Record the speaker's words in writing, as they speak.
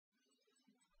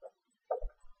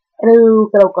Hello,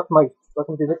 fellow Gothamites.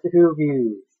 Welcome to Mr.Who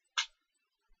Reviews.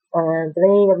 And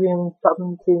today I'm reviewing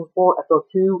Gotham Season 4, Episode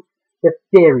 2, The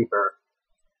Fairy Bird.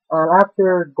 And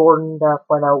after Gordon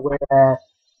found out where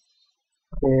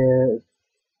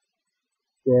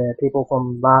the people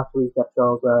from last week's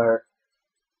episode were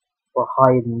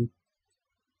hiding,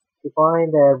 we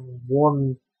find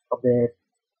one of the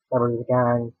members of the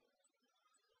gang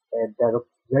that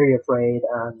looks very afraid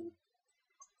and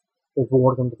is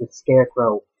warned them that the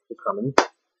Scarecrow is coming.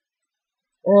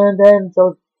 And then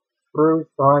so Bruce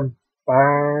behind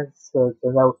bars, so it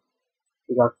turns out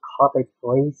he got caught by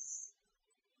police,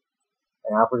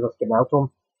 and Alfred was getting out to him.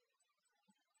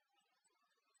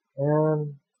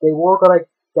 And they were gonna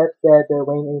get the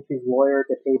Wayne Industries lawyer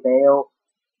to pay bail,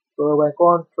 but when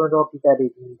Gordon turned up, he said he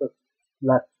can just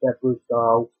let Bruce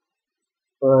go,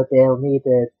 but they'll need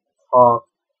to talk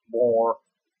more,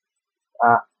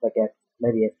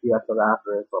 maybe a few episodes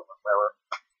after it, but whatever.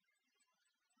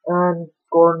 And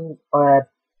Gordon,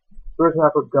 Bruce and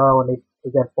Alfred go, and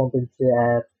they bump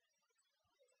into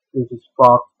Bruce's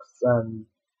Fox, and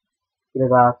he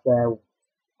does ask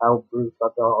how Bruce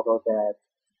got all those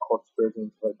conspiracies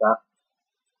and stuff like that.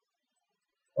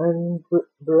 And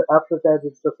after that,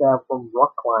 it's just from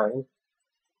rock climbing.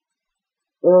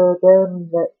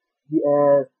 Then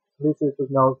Lucius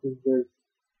just notices there's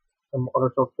some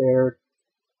other stuff there.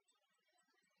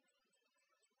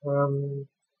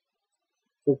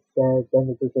 Then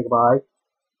they just say goodbye.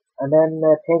 And then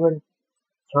Penguin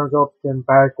turns up to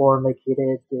embarrass Gordon like he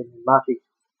did in last week's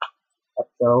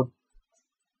episode.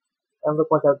 And we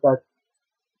point out that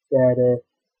the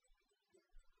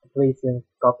police in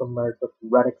Gotham are just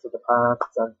relics of the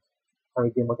past and how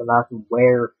he much of that and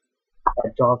where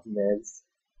Johnson is.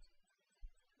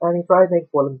 And he tries to make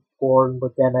fun of Gordon,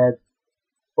 but then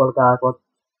Bullock asks what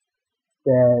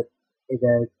is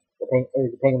the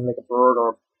penguin like a bird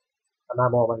or an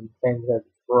animal, when the penguin says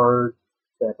bird,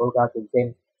 the Bullock asks the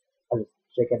same as a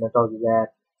chicken, and shows his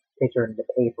picture in the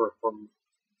paper from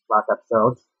last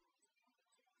episode.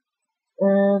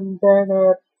 And then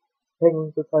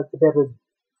Penguin just has a bit of a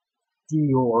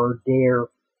deal or dare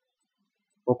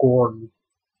for Gordon.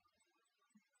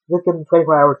 Just give him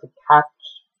 24 hours to catch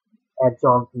Ed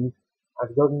Johnson, and if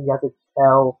he doesn't, you have to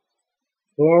tell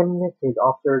him, his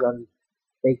officers, and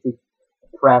basically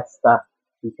press that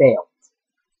he failed.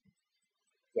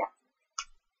 Yeah.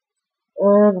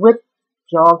 And with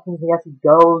Johnson, he actually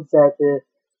goes to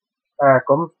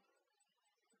Arkham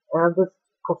and just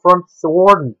confronts the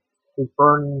warden who's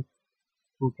burning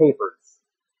some papers.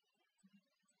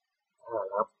 I don't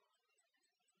know.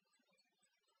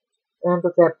 And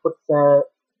just puts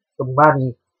some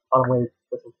money on with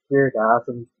some spirit gas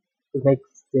and just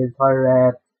makes the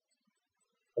entire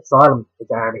asylum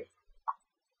his army.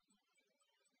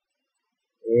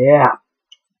 Yeah.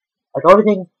 Like, only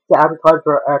thing to advertise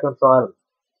for Arkham Asylum.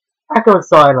 Arkham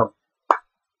Asylum.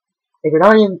 If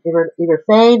you're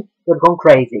sane, you'll become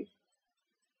crazy.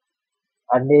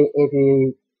 And if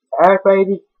you are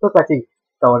crazy, just actually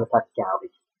go on a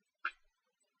practicality.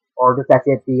 Or just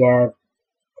actually be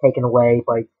taken away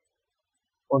by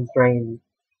untrained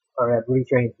or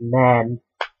retrained men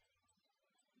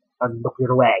and look the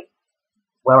other way.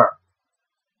 Whatever.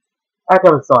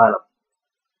 Arkham Asylum.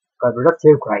 Because we're just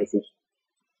too crazy.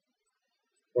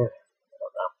 I don't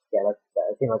know. Yeah,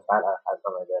 I think that's bad as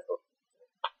something like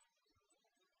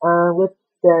that. With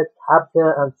Tabitha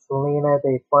and Selena,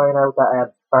 they find out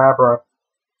that Barbara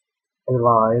is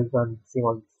alive, and she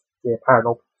wants to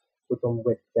partner up with them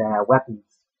with weapons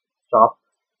shop.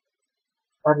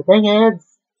 And the thing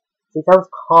is, she sounds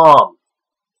calm,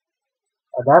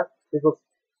 and that is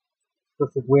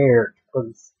just weird,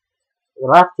 because the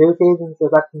last two seasons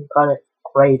they're acting kind of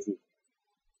crazy.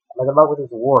 Like, I don't know what is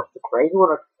worse, the crazy one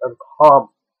or the calm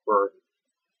version.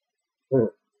 And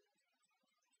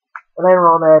later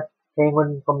on,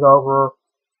 Penguin comes over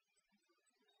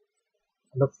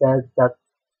and says that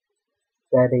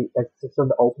it's just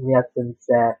not open yet, since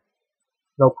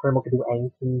no criminal can do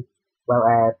anything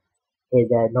without his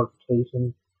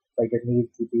notification. Like, there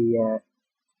needs to be a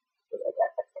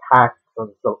tax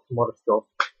and some other stuff.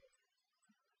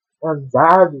 And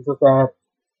Zaz is just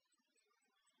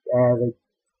like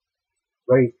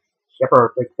very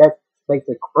chipper. Like, that's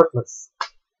basically Christmas.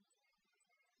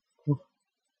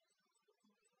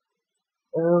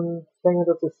 Thing is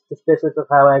just suspicious of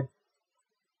how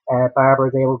Barbara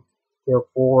is able to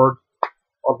afford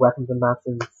all weapons and that,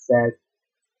 since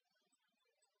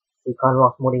she kind of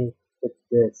lost money with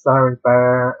the Siren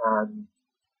Bar and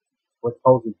was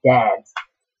supposedly dead.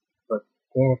 But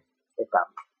yeah, they've got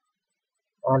me.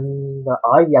 And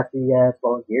Ivy actually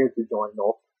volunteered to join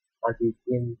up, and she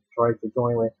even tried to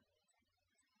join with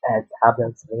tapped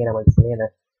on Selena when Selena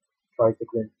tries to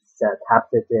convince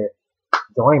Tabitha to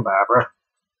join Barbara.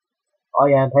 Oh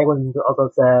yeah, and Penguin also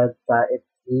said that if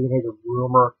even his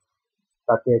rumor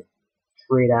that the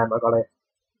three of them are gonna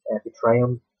betray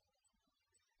him,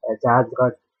 Dad's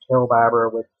gonna kill Barbara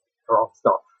with her own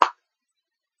stuff.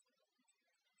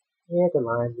 Yeah, good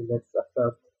lines in this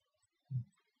episode.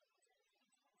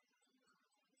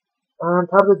 And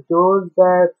Tabitha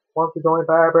does want to join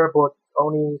Barbara, but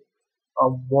only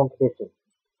on one condition.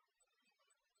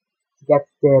 She gets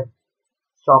to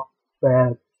chop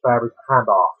Barbara's hand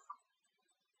off.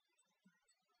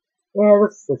 Yeah,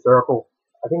 this is a circle.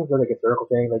 I think it's like a circle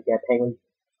thing, like Penguin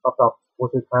chopped off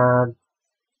Bush's hand,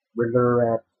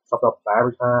 Riddler chopped off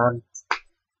Barbara's hand.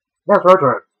 Now it's her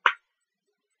turn.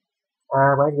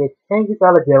 And when you think you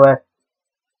gotta do it,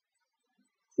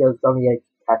 still only a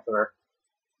customer.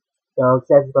 So it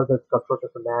says it's going to go shorter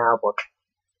for now, but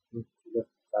just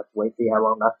have to wait to see how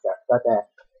long that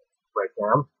breaks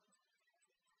down.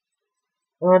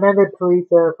 And then the police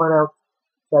find out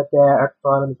that our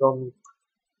problem is going,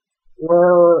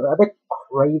 well, a bit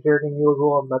crazier than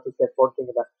usual. I'm not just one thing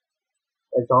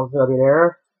that John's gonna be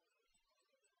there.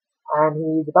 And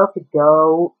he's about to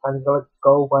go, and he's gonna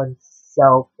go by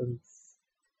himself, and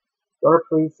the other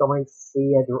police don't really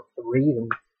see the reason.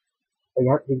 But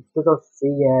you just don't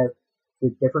see the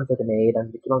difference that they made,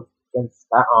 and they keep on getting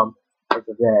spat on because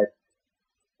of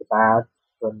the badge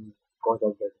when going to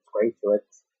get disgrace to it.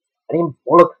 And even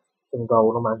Bullock can go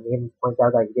with him, and he even points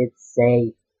out that he did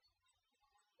say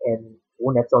in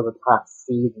one episode of the past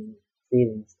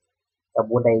seasons that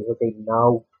one day he'll say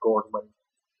no to Gordon when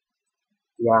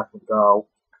he asked him to go.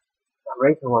 And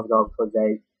Rachel wants to go because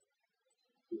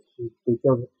he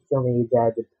still needs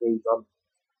the police on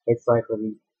his side for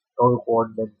the go to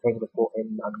Gordon and think to put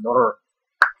in another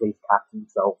police captain.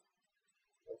 So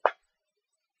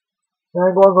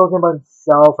and Gordon goes in by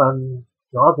himself, and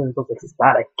Jonathan's just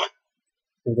ecstatic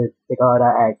because it's the guy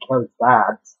that killed his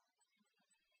dad.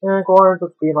 And Gordon's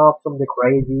just being off some of the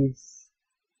crazies.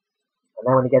 And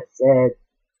then when he gets to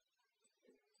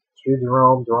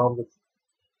Jerome just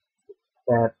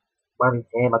running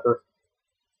him after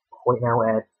pointing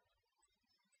out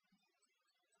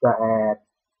that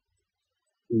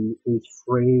he's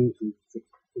free, he's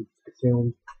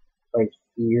consumed by his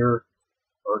fear,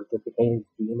 or just became his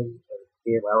demon, or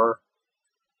fear, whatever.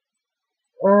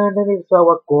 And then he saw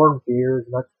what Gordon fears,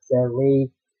 not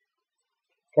necessarily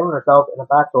killing herself in a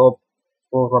bathtub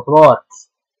full of her blood.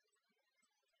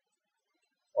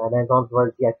 And then Johnson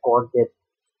tries to get Gordon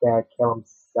to kill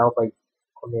himself by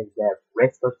cutting his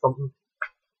wrist or something.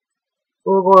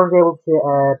 But Gordon's able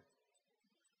to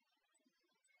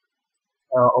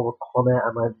overcome it,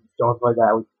 and when Johnson tries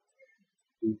that,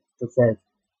 he just says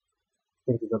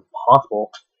things is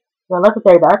impossible. Now, I have to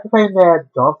say, the actor playing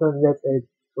Johnson in this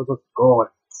was just good.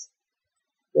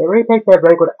 They really picked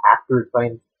very good actors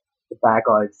playing the bad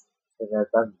guys in this,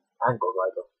 and good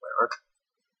guys, whatever.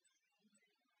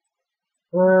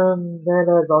 And then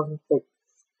Johnson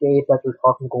escapes after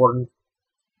talking to Gordon.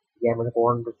 Again, when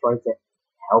Gordon just tries to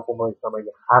help him when he's not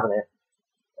really having it.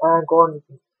 And Gordon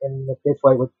in this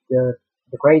way with the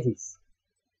crazies.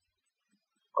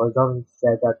 Because Johnson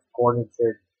said that Gordon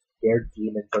is their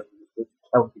demon, but he just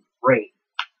can't be free.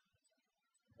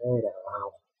 I don't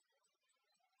know.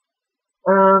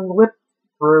 And with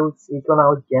Bruce, he's gone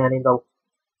out again, even though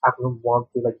everyone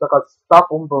wants to, like, look out,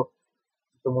 stop him, but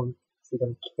someone see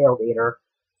them killed either.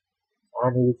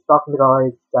 And he's talking to the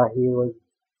guys that he was,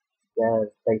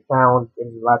 they found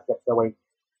in the last episode where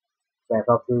they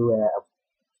fell through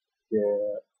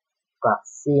the glass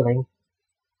ceiling.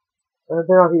 And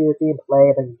then he was being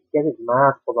played and get his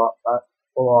mask pulled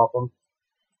off him.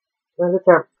 And this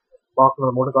time, walking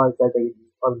on one of the guys said they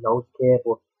probably know the kid,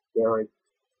 but they don't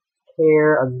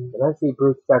care. And eventually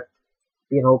Bruce starts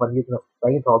being over and using a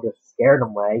flamethrower to scare them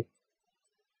away.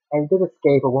 And he did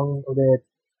escape, but one of the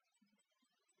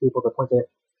people that went to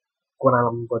go at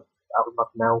him, but I was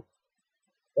not now.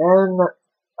 Then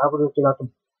after this, you got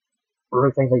some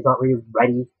Bruce saying that he's not really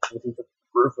ready, and he's just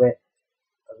Bruce it,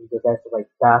 and just stuff like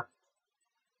that.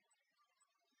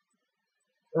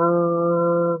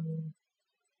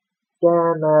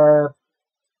 Then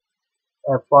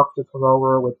Fox just comes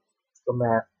over with some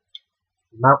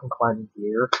mountain climbing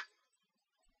gear.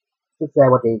 Just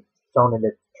what they shown in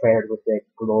the trailer with the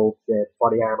gloves, the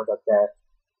body armor that's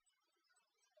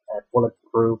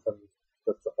bulletproof and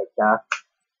stuff like that.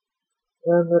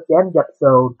 And at the end of the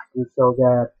episode, we saw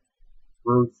that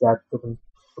Bruce took him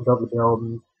up the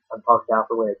building and talked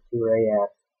afterwards to a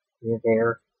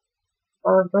communicator.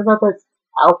 Turns out that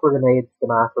Alfred made the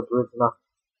mask for Bruce, not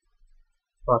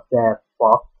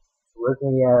Fox.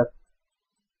 originally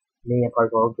me and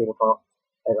Parker people thought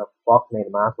as a box made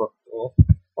a mask look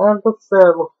and this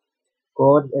looked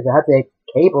good. It had the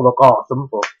cable look awesome,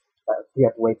 but you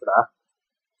have to wait for that.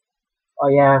 Oh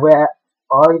yeah, well,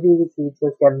 IVC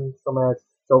just getting some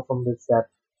stuff from this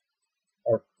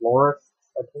florist,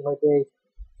 I think might be.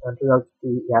 And turns out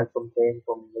he had something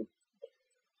from like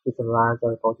different lands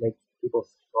that supposed to make people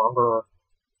stronger or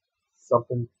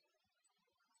something.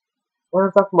 And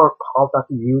it's actually more contact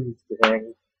he uses the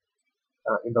thing.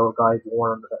 In those guys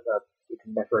warn that you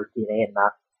can measure DNA in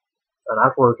that. And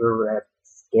afterwards your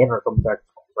skin or something starts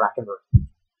cracking or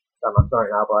I'm not sorry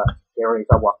now, but they already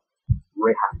saw what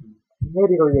really happened.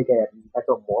 Maybe they'll like a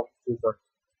metamorphosis or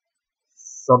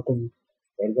something.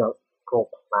 Maybe they'll grow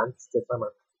plants this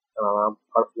summer.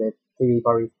 Part of the TV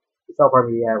probably, you saw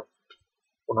probably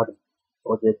one of the,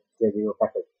 was it the video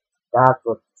effect? That's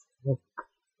what, let's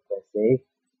see.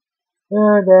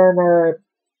 And then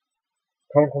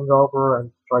Penn comes over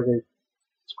and tries to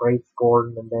scrape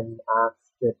Gordon and then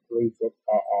asks the police if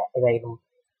they can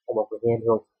come up with him,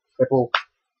 he'll triple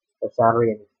the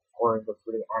salary and Gordon was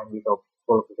really angry, so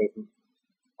both of them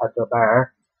at the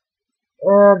bar.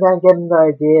 And then getting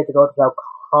the idea to go to the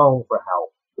home for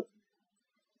help.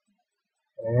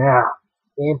 Yeah.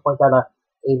 Ian points out that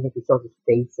even if he shows his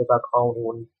face about Colin, he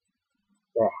wouldn't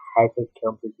the head of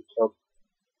him since he killed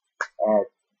uh,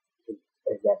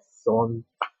 his son.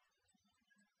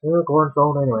 Gordon's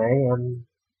own anyway, and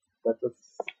that's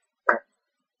just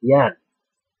the end.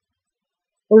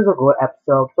 It was a good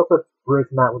episode. Stuff with Bruce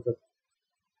and that was just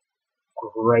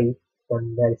great.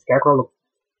 And the Scarecrow looked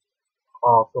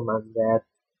awesome, and the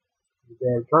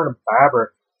return of Barbara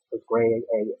was great.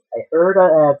 I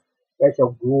heard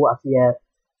Rachel Ghoul actually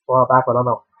brought back, but I don't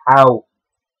know how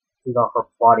she got her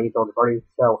body, so the body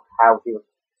so how she was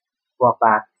brought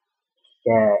back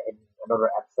in another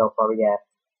episode, probably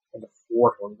in the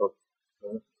fourth one. But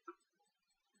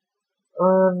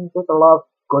there's a lot of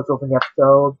good stuff in the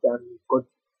episodes and good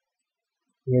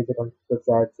music and just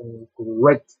some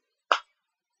great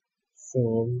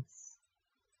scenes.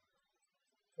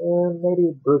 And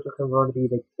maybe Bruce is going to be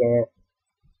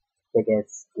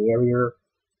scarier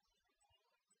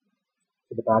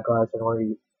to the bad guys. I don't want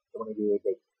to be a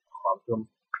big taunt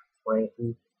or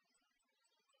anything.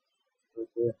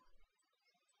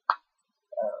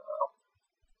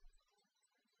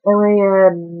 Anyway,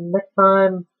 next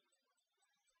time,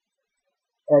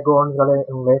 Gordon's gonna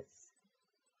enlist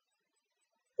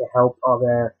the help of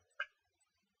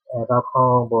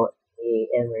Malcolm, but he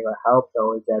isn't really gonna help,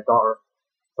 so his daughter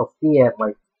Sophia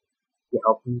might be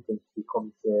helping since he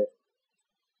comes to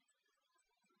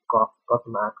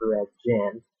Gotham after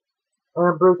Jen.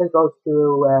 And Bruce then goes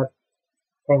to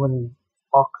Penguin's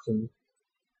auction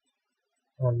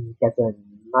and gets a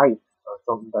knife or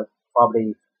something that's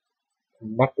probably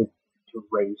connected to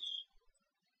race.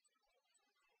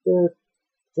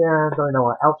 I don't know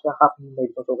what else will happen.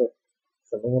 Maybe something with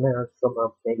Selena or something.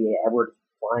 Maybe Edward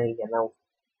flying and out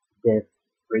the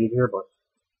freezer, but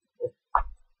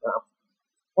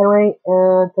anyway,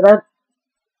 to that,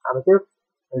 I'm a dude.